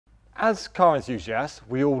As car enthusiasts,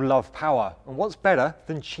 we all love power, and what's better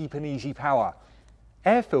than cheap and easy power?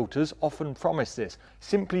 Air filters often promise this,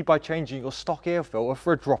 simply by changing your stock air filter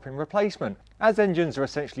for a drop-in replacement. As engines are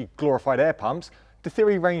essentially glorified air pumps, the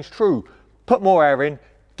theory reigns true. Put more air in,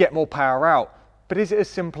 get more power out. But is it as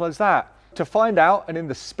simple as that? To find out, and in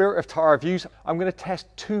the spirit of tyre reviews, I'm going to test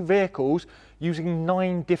two vehicles using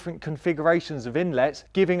 9 different configurations of inlets,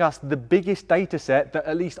 giving us the biggest data set that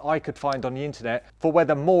at least I could find on the internet for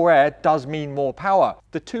whether more air does mean more power.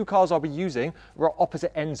 The two cars I'll be using are at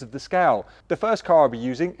opposite ends of the scale. The first car I'll be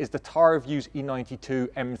using is the Tyre Reviews E92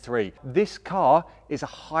 M3. This car is a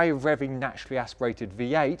high revving naturally aspirated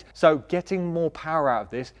V8, so getting more power out of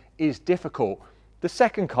this is difficult. The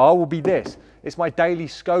second car will be this. It's my daily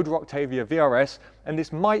Skoda Octavia VRS, and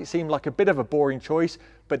this might seem like a bit of a boring choice,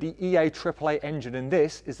 but the EA888 engine in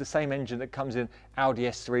this is the same engine that comes in Audi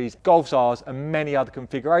S3s, Golf Rs and many other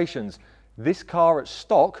configurations. This car at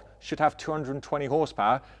stock should have 220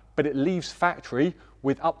 horsepower, but it leaves factory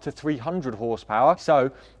with up to 300 horsepower,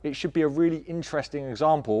 so it should be a really interesting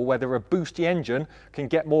example whether a boosty engine can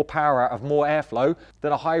get more power out of more airflow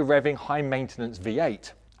than a high revving, high maintenance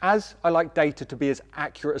V8. As I like data to be as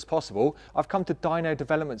accurate as possible, I've come to Dyno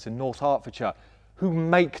Developments in North Hertfordshire, who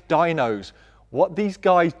make dynos. What these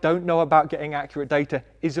guys don't know about getting accurate data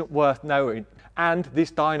isn't worth knowing. And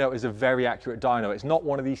this dyno is a very accurate dyno. It's not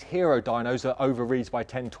one of these hero dynos that overreads by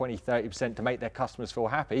 10, 20, 30% to make their customers feel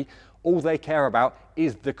happy. All they care about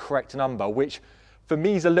is the correct number, which for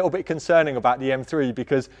me is a little bit concerning about the M3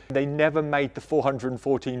 because they never made the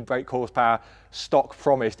 414 brake horsepower stock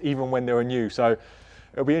promised, even when they were new. So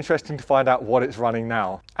it'll be interesting to find out what it's running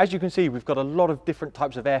now. As you can see, we've got a lot of different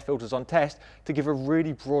types of air filters on test to give a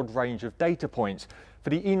really broad range of data points. For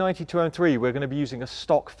the E92 M3, we're going to be using a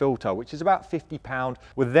stock filter, which is about £50.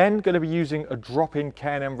 We're then going to be using a drop-in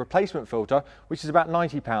K&N replacement filter, which is about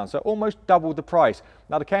 £90, so almost double the price.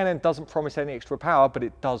 Now, the K&N doesn't promise any extra power, but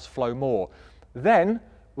it does flow more. Then,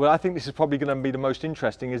 well, I think this is probably going to be the most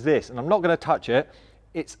interesting, is this, and I'm not going to touch it.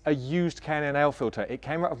 It's a used K&N air filter. It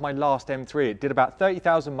came out of my last M3. It did about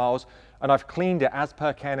 30,000 miles, and I've cleaned it as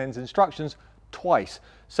per K&N's instructions twice.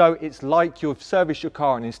 So it's like you've serviced your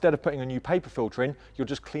car, and instead of putting a new paper filter in, you're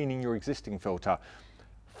just cleaning your existing filter.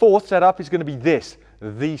 Fourth setup is going to be this,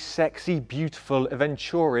 the sexy, beautiful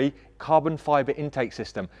Venturi carbon fiber intake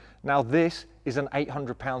system. Now this is an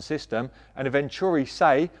 £800 system, and Venturi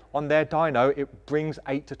say on their dyno it brings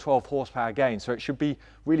 8 to 12 horsepower gain. So it should be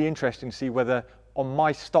really interesting to see whether on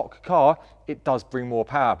my stock car it does bring more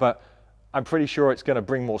power, but I'm pretty sure it's going to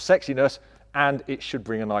bring more sexiness, and it should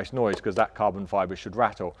bring a nice noise because that carbon fiber should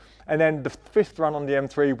rattle. And then the fifth run on the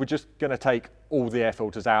M3, we're just going to take all the air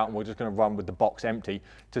filters out and we're just going to run with the box empty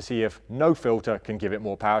to see if no filter can give it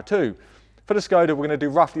more power too. For the Skoda, we're going to do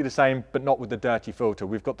roughly the same, but not with the dirty filter.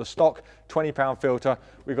 We've got the stock £20 filter,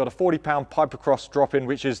 we've got a £40 Piper Cross drop-in,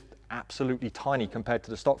 which is absolutely tiny compared to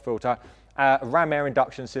the stock filter, a ram air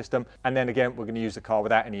induction system, and then again we're going to use the car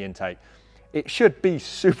without any intake. It should be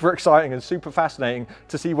super exciting and super fascinating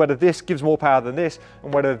to see whether this gives more power than this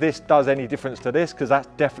and whether this does any difference to this, because that's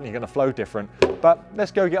definitely going to flow different. But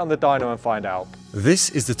let's go get on the dyno and find out. This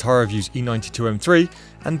is the Tyre Reviews E92 M3,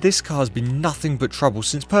 and this car has been nothing but trouble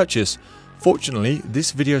since purchase. Fortunately,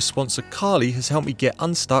 this video sponsor Carly has helped me get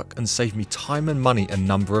unstuck and saved me time and money a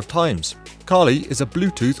number of times. Carly is a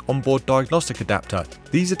Bluetooth onboard diagnostic adapter.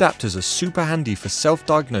 These adapters are super handy for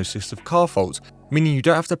self-diagnosis of car faults, meaning you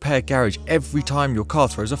don't have to pay a garage every time your car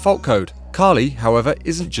throws a fault code. Carly, however,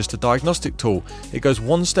 isn't just a diagnostic tool. It goes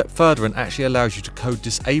one step further and actually allows you to code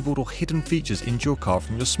disabled or hidden features into your car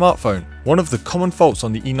from your smartphone. One of the common faults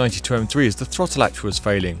on the E92 M3 is the throttle actuators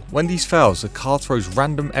failing. When these fails, the car throws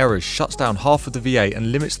random errors, shuts down half of the V8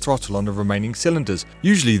 and limits throttle on the remaining cylinders.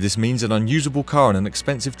 Usually this means an unusable car and an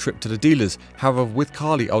expensive trip to the dealers. However, with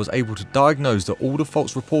Carly I was able to diagnose that all the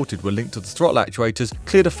faults reported were linked to the throttle actuators,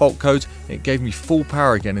 clear the fault codes, and it gave me full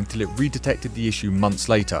power again until it redetected the issue months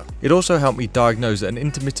later. It also helped me diagnose that an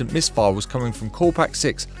intermittent misfire was coming from coil pack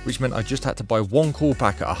 6, which meant I just had to buy one coil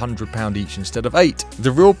pack at £100 each instead of 8.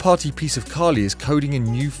 The real party piece of Carly is coding in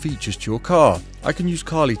new features to your car. I can use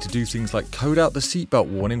Carly to do things like code out the seatbelt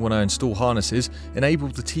warning when I install harnesses, enable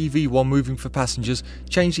the TV while moving for passengers,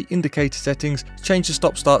 change the indicator settings, change the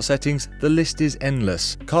stop-start settings. The list is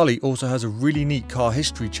endless. Carly also has a really neat car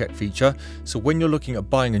history check feature, so when you're looking at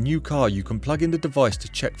buying a new car, you can plug in the device to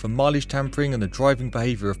check for mileage tampering and the driving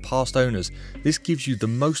behaviour of past owners. This gives you the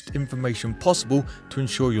most information possible to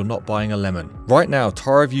ensure you're not buying a lemon. Right now,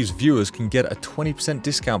 Tyre Reviews viewers can get a 20%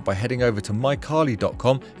 discount by heading over to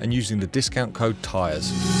mycarly.com and using the discount code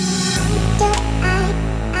TYRES.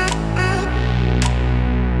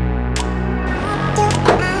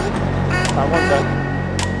 One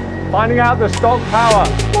sec. Finding out the stock power.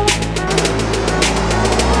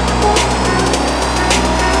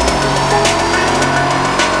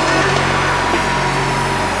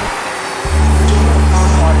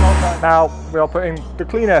 Now we are putting the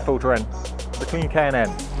clean air filter in, the clean K&N.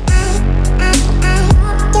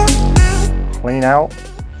 Clean out,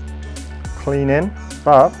 clean in,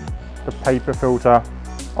 but the paper filter,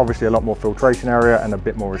 obviously a lot more filtration area and a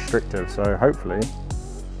bit more restrictive, so hopefully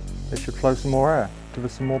it should flow some more air, give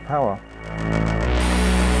us some more power.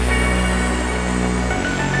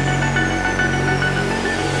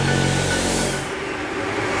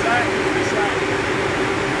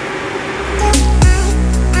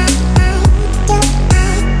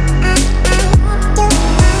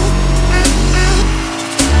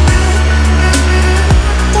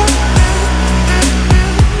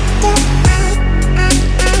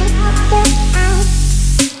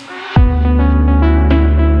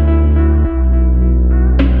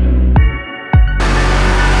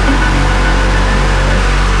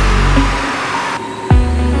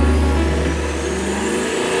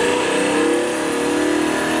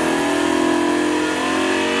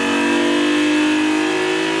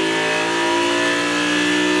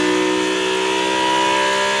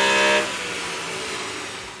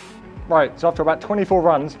 Right, so after about 24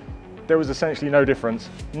 runs, there was essentially no difference.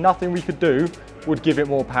 Nothing we could do would give it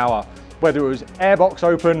more power. Whether it was airbox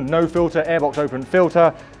open, no filter, airbox open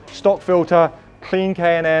filter, stock filter, clean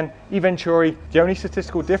K&N, E-Venturi. The only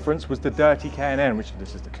statistical difference was the dirty K&N, which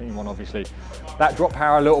this is the clean one obviously. That dropped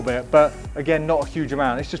power a little bit, but again, not a huge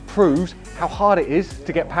amount. It just proves how hard it is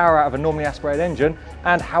to get power out of a normally aspirated engine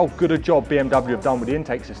and how good a job BMW have done with the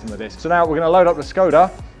intake system of this. So now we're going to load up the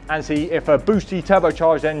Skoda and see if a boosty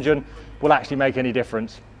turbocharged engine will actually make any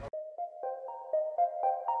difference.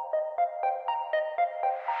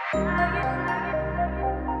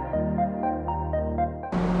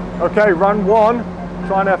 Okay, run one,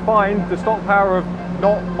 trying to find the stock power of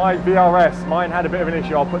not my VRS. Mine had a bit of an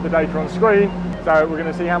issue. I'll put the data on screen. So we're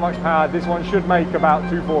going to see how much power. This one should make about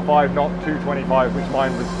 245, not 225, which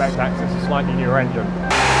mine was spec access, a slightly newer engine.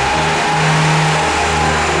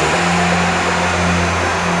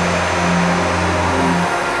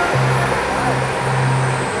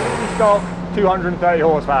 Stock 230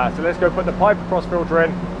 horsepower. So let's go put the pipe across filter in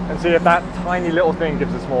and see if that tiny little thing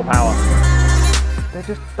gives us more power. There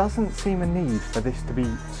just doesn't seem a need for this to be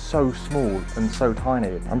so small and so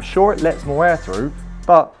tiny. I'm sure it lets more air through,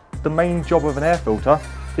 but the main job of an air filter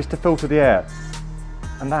is to filter the air.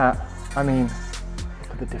 And that, I mean, look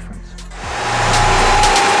at the difference.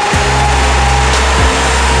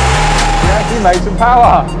 We actually made some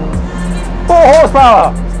power. 4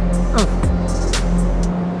 horsepower.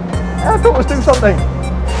 I thought it was doing something.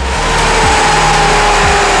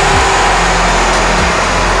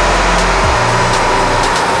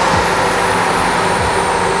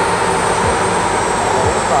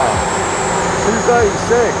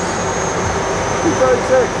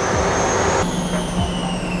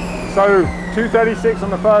 So 236 on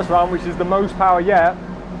the first run, which is the most power yet,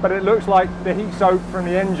 but it looks like the heat soak from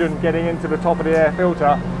the engine getting into the top of the air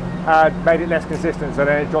filter had made it less consistent, so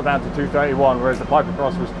then it dropped down to 231, whereas the pipe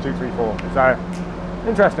across was 234. So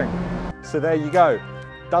interesting. So there you go.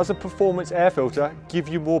 Does a performance air filter give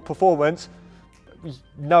you more performance?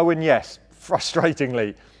 No and yes,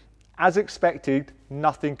 frustratingly. As expected,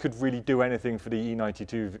 nothing could really do anything for the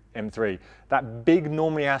E92 M3. That big,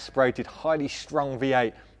 normally aspirated, highly strung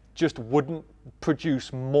V8 just wouldn't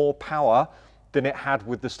produce more power than it had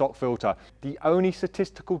with the stock filter. The only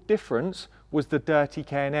statistical difference was the dirty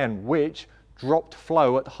K&N, which dropped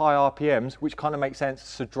flow at high RPMs, which kind of makes sense,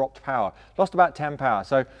 so dropped power. Lost about 10 power.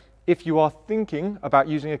 So if you are thinking about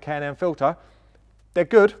using a K&N filter, they're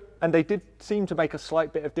good, and they did seem to make a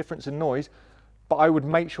slight bit of difference in noise, but I would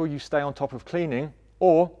make sure you stay on top of cleaning,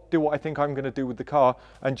 or do what I think I'm going to do with the car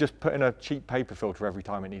and just put in a cheap paper filter every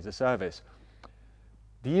time it needs a service.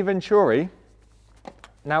 The E-Venturi,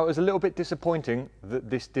 now it was a little bit disappointing that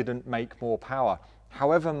this didn't make more power.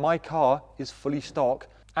 However, my car is fully stock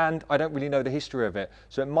and I don't really know the history of it.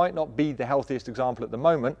 So it might not be the healthiest example at the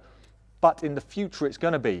moment, but in the future it's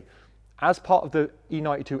going to be. As part of the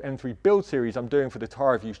E92 M3 build series I'm doing for the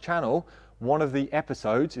Tyre Reviews channel, one of the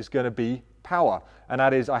episodes is going to be power. And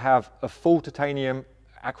that is, I have a full titanium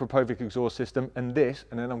Aquapovic exhaust system and this,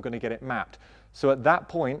 and then I'm going to get it mapped. So at that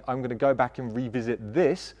point, I'm going to go back and revisit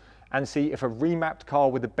this and see if a remapped car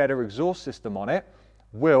with a better exhaust system on it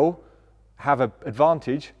will have an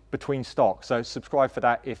advantage between stock. So subscribe for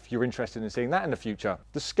that if you're interested in seeing that in the future.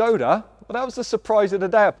 The Skoda, well, that was the surprise of the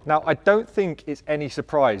day. Now, I don't think it's any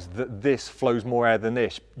surprise that this flows more air than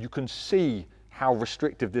this. You can see how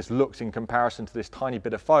restrictive this looks in comparison to this tiny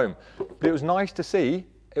bit of foam. But it was nice to see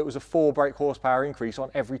it was a 4 brake horsepower increase on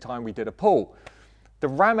every time we did a pull. The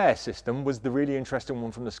ram air system was the really interesting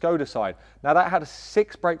one from the Skoda side. Now that had a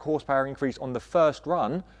 6 brake horsepower increase on the first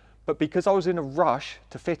run, but because I was in a rush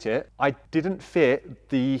to fit it, I didn't fit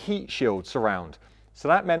the heat shield surround. So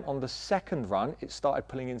that meant on the second run, it started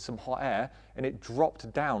pulling in some hot air and it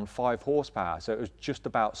dropped down 5 horsepower. So it was just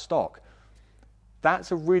about stock.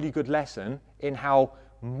 That's a really good lesson in how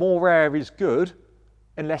more air is good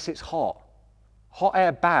unless it's hot. Hot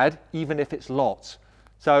air bad, even if it's lots.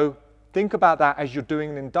 So think about that as you're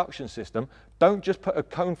doing an induction system. Don't just put a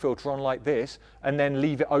cone filter on like this and then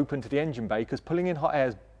leave it open to the engine bay, because pulling in hot air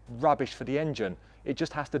is rubbish for the engine. It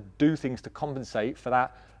just has to do things to compensate for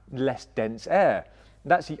that less dense air.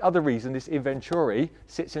 That's the other reason this Venturi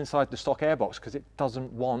sits inside the stock airbox, because it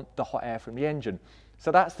doesn't want the hot air from the engine.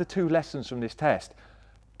 So that's the 2 lessons from this test.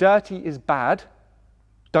 Dirty is bad.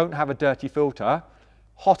 Don't have a dirty filter.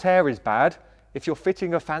 Hot air is bad. If you're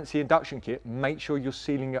fitting a fancy induction kit, make sure you're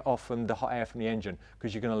sealing it off from the hot air from the engine,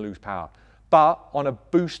 because you're going to lose power. But on a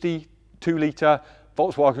boosty 2-litre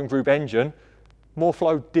Volkswagen Group engine, more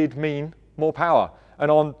flow did mean more power. And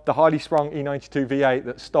on the highly sprung E92 V8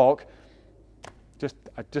 that's stock,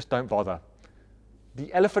 just don't bother.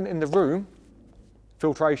 The elephant in the room,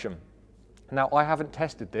 filtration. Now, I haven't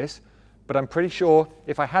tested this, but I'm pretty sure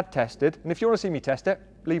if I had tested, and if you want to see me test it,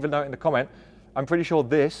 leave a note in the comment, I'm pretty sure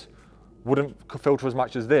this wouldn't filter as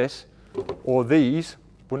much as this, or these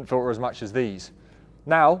wouldn't filter as much as these.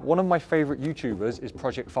 Now, one of my favorite YouTubers is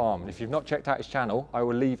Project Farm. If you've not checked out his channel, I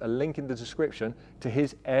will leave a link in the description to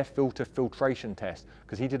his air filter filtration test,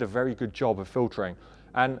 because he did a very good job of filtering.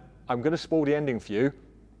 And I'm going to spoil the ending for you.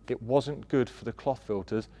 It wasn't good for the cloth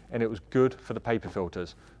filters, and it was good for the paper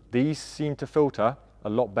filters. These seem to filter a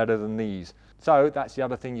lot better than these. So that's the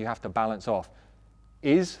other thing you have to balance off.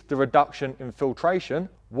 Is the reduction in filtration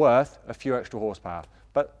worth a few extra horsepower?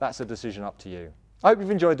 But that's a decision up to you. I hope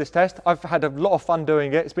you've enjoyed this test. I've had a lot of fun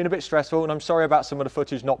doing it. It's been a bit stressful, and I'm sorry about some of the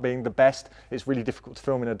footage not being the best. It's really difficult to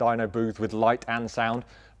film in a dyno booth with light and sound,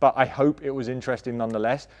 but I hope it was interesting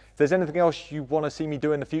nonetheless. If there's anything else you want to see me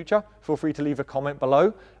do in the future, feel free to leave a comment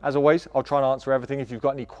below. As always, I'll try and answer everything. If you've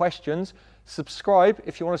got any questions, subscribe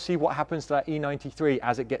if you want to see what happens to that E93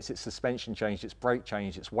 as it gets its suspension changed, its brake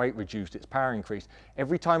changed, its weight reduced, its power increased.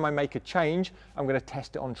 Every time I make a change, I'm going to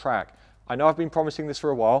test it on track. I know I've been promising this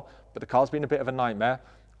for a while, but the car's been a bit of a nightmare.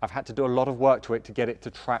 I've had to do a lot of work to it to get it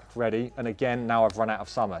to track ready. And again, now I've run out of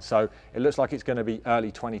summer. So it looks like it's going to be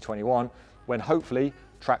early 2021 when hopefully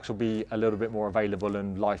tracks will be a little bit more available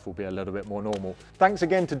and life will be a little bit more normal. Thanks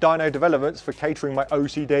again to Dyno Developments for catering my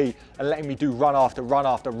OCD and letting me do run after run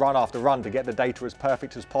after run after run to get the data as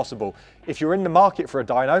perfect as possible. If you're in the market for a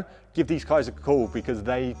dyno, give these guys a call, because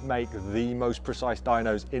they make the most precise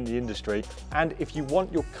dynos in the industry. And if you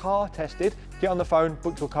want your car tested, get on the phone,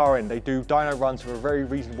 book your car in. They do dyno runs for a very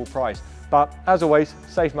reasonable price. But as always,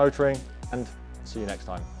 safe motoring, and see you next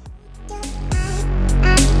time.